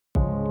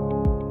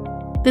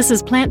This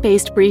is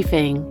Plant-Based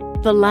Briefing,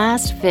 The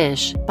Last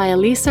Fish by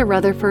Elisa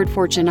Rutherford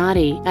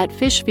Fortunati at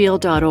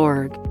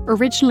fishfield.org,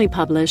 originally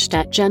published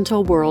at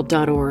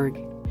gentleworld.org.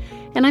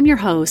 And I'm your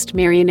host,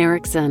 Marian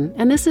Erickson,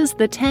 and this is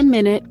the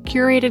 10-minute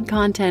curated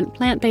content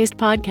plant-based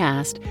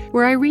podcast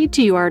where I read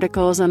to you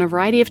articles on a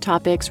variety of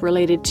topics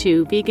related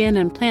to vegan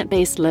and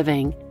plant-based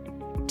living.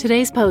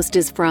 Today's post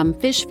is from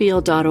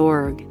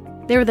fishfield.org.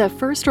 They're the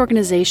first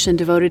organization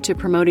devoted to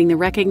promoting the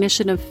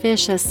recognition of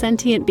fish as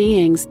sentient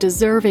beings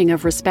deserving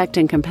of respect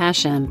and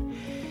compassion.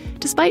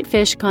 Despite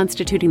fish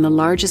constituting the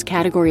largest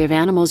category of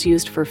animals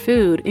used for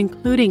food,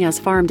 including as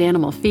farmed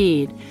animal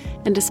feed,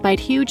 and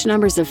despite huge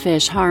numbers of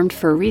fish harmed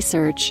for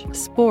research,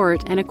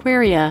 sport, and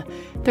aquaria,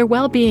 their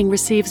well-being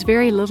receives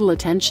very little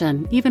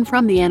attention, even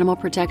from the animal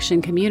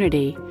protection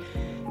community.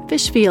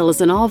 Fishfield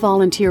is an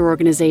all-volunteer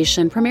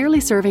organization primarily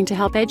serving to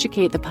help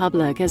educate the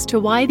public as to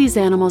why these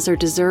animals are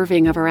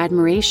deserving of our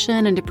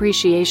admiration and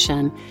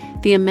appreciation,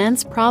 the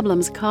immense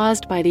problems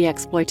caused by the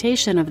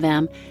exploitation of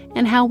them,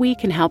 and how we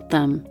can help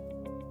them.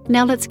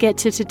 Now let's get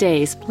to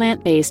today's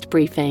plant-based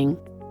briefing.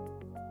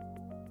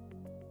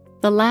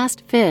 The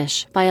Last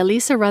Fish by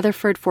Elisa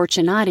Rutherford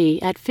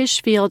Fortunati at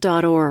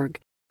fishfield.org,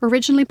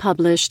 originally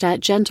published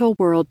at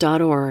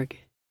gentleworld.org.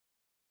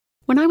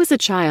 When I was a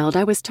child,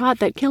 I was taught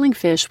that killing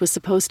fish was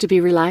supposed to be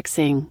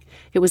relaxing.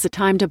 It was a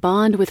time to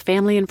bond with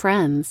family and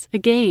friends, a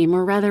game,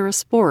 or rather a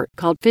sport,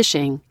 called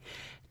fishing.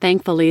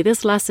 Thankfully,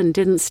 this lesson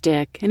didn't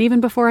stick, and even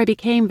before I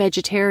became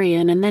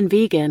vegetarian and then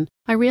vegan,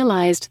 I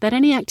realized that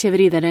any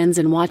activity that ends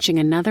in watching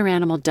another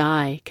animal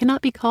die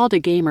cannot be called a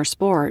game or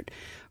sport,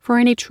 for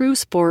any true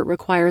sport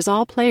requires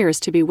all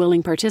players to be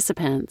willing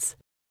participants.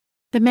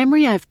 The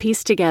memory I've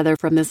pieced together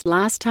from this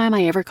last time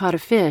I ever caught a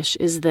fish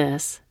is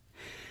this.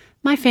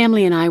 My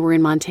family and I were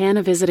in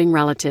Montana visiting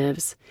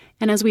relatives,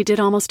 and as we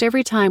did almost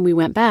every time we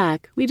went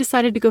back, we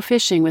decided to go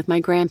fishing with my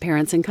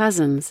grandparents and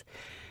cousins.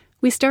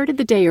 We started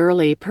the day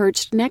early,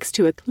 perched next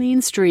to a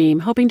clean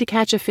stream, hoping to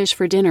catch a fish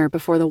for dinner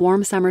before the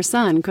warm summer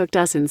sun cooked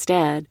us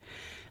instead.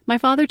 My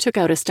father took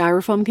out a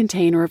styrofoam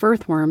container of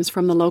earthworms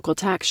from the local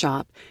tack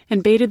shop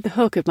and baited the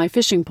hook of my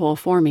fishing pole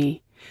for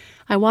me.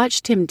 I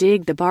watched him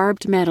dig the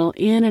barbed metal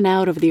in and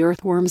out of the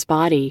earthworm's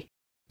body,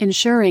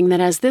 ensuring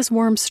that as this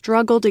worm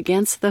struggled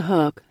against the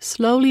hook,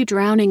 slowly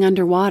drowning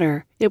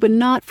underwater, it would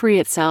not free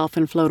itself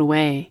and float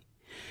away.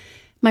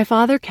 My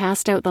father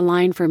cast out the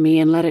line for me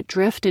and let it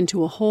drift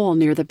into a hole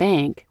near the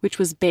bank, which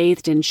was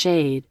bathed in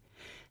shade.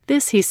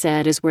 This, he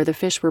said, is where the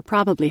fish were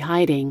probably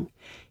hiding.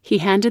 He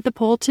handed the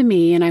pole to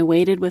me and I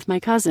waited with my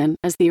cousin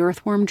as the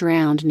earthworm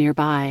drowned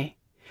nearby.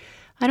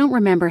 I don't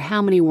remember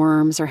how many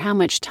worms or how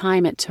much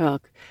time it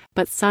took,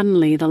 but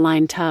suddenly the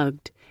line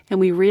tugged, and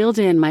we reeled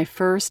in my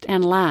first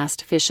and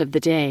last fish of the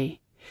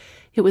day.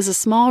 It was a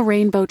small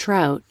rainbow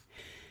trout.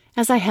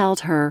 As I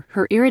held her,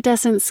 her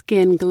iridescent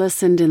skin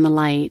glistened in the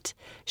light.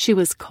 She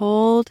was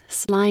cold,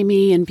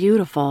 slimy, and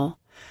beautiful.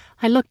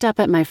 I looked up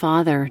at my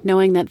father,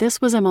 knowing that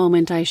this was a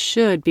moment I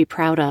should be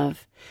proud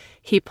of.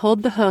 He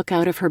pulled the hook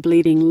out of her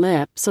bleeding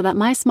lip so that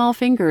my small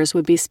fingers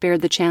would be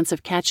spared the chance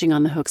of catching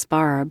on the hook's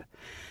barb.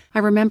 I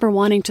remember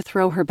wanting to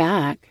throw her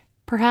back.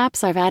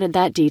 Perhaps I've added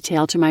that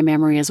detail to my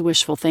memory as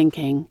wishful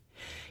thinking.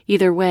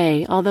 Either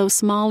way, although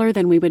smaller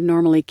than we would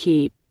normally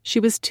keep, she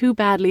was too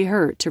badly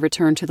hurt to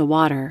return to the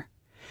water.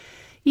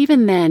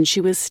 Even then,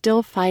 she was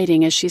still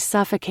fighting as she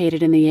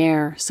suffocated in the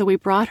air, so we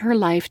brought her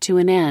life to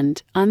an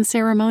end,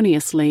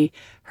 unceremoniously,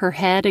 her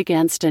head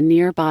against a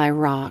nearby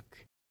rock.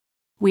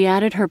 We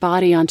added her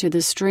body onto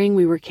the string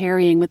we were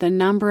carrying with a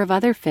number of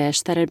other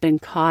fish that had been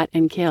caught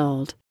and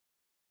killed.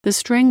 The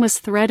string was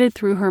threaded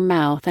through her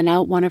mouth and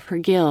out one of her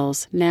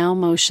gills, now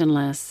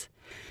motionless.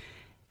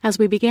 As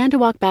we began to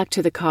walk back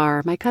to the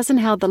car, my cousin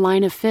held the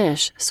line of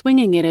fish,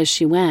 swinging it as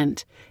she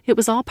went. It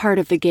was all part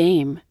of the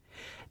game.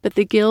 But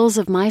the gills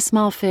of my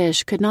small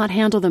fish could not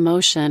handle the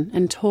motion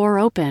and tore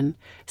open,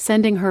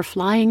 sending her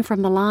flying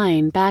from the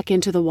line back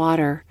into the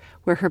water,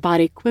 where her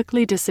body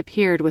quickly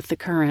disappeared with the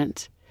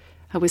current.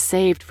 I was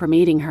saved from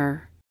eating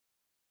her.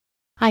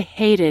 I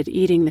hated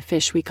eating the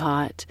fish we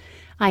caught.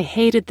 I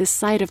hated the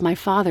sight of my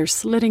father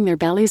slitting their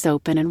bellies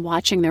open and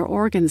watching their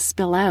organs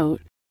spill out.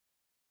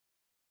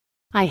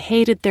 I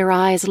hated their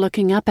eyes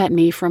looking up at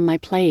me from my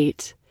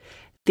plate.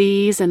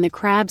 These and the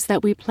crabs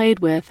that we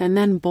played with and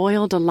then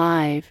boiled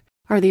alive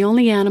are the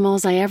only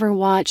animals I ever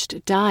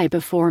watched die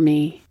before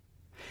me.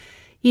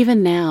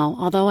 Even now,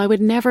 although I would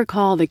never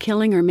call the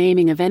killing or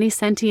maiming of any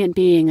sentient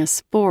being a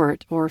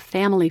sport or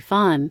family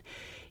fun,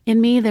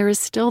 in me there is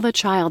still the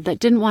child that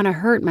didn't want to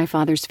hurt my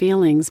father's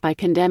feelings by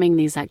condemning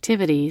these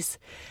activities.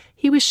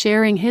 He was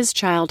sharing his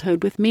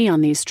childhood with me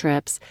on these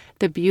trips,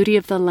 the beauty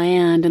of the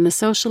land and the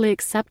socially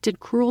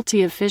accepted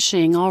cruelty of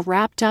fishing all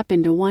wrapped up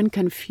into one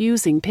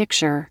confusing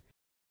picture.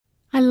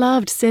 I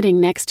loved sitting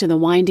next to the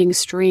winding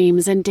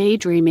streams and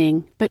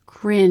daydreaming, but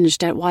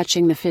cringed at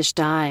watching the fish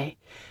die,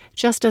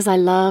 just as I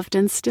loved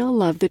and still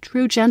love the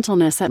true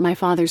gentleness at my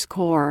father's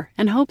core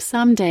and hope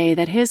someday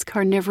that his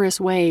carnivorous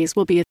ways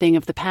will be a thing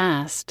of the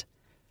past.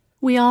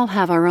 We all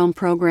have our own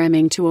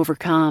programming to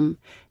overcome,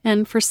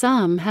 and for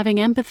some, having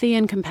empathy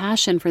and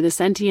compassion for the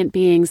sentient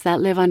beings that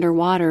live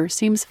underwater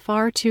seems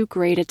far too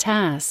great a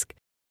task.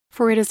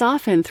 For it is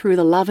often through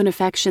the love and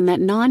affection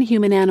that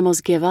non-human animals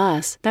give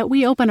us that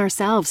we open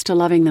ourselves to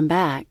loving them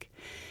back.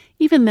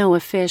 Even though a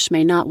fish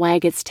may not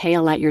wag its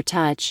tail at your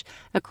touch,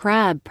 a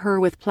crab purr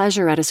with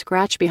pleasure at a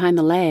scratch behind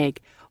the leg,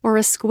 or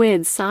a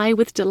squid sigh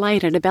with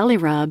delight at a belly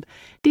rub,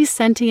 these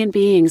sentient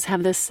beings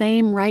have the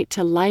same right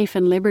to life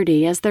and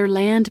liberty as their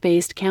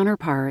land-based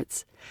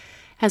counterparts.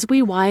 As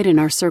we widen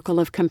our circle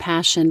of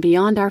compassion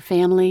beyond our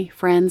family,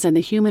 friends, and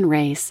the human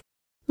race,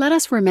 let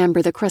us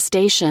remember the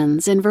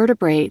crustaceans,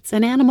 invertebrates,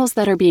 and animals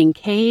that are being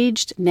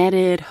caged,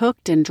 netted,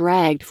 hooked, and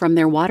dragged from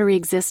their watery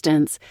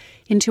existence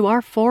into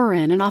our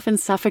foreign and often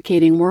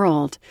suffocating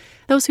world,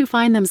 those who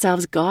find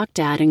themselves gawked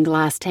at in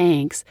glass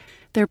tanks,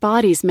 their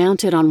bodies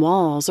mounted on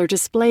walls or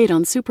displayed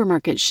on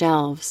supermarket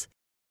shelves.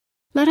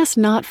 Let us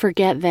not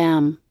forget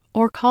them,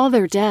 or call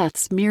their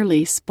deaths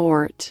merely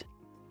sport.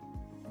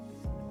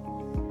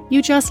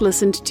 You just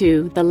listened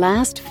to The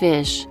Last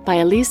Fish by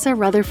Elisa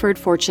Rutherford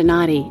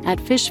Fortunati at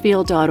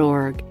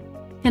fishfield.org.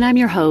 And I'm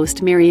your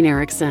host, Marian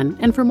Erickson,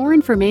 and for more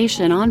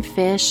information on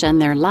fish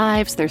and their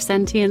lives, their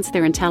sentience,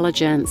 their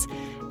intelligence,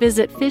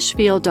 visit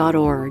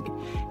fishfield.org.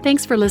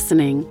 Thanks for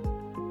listening.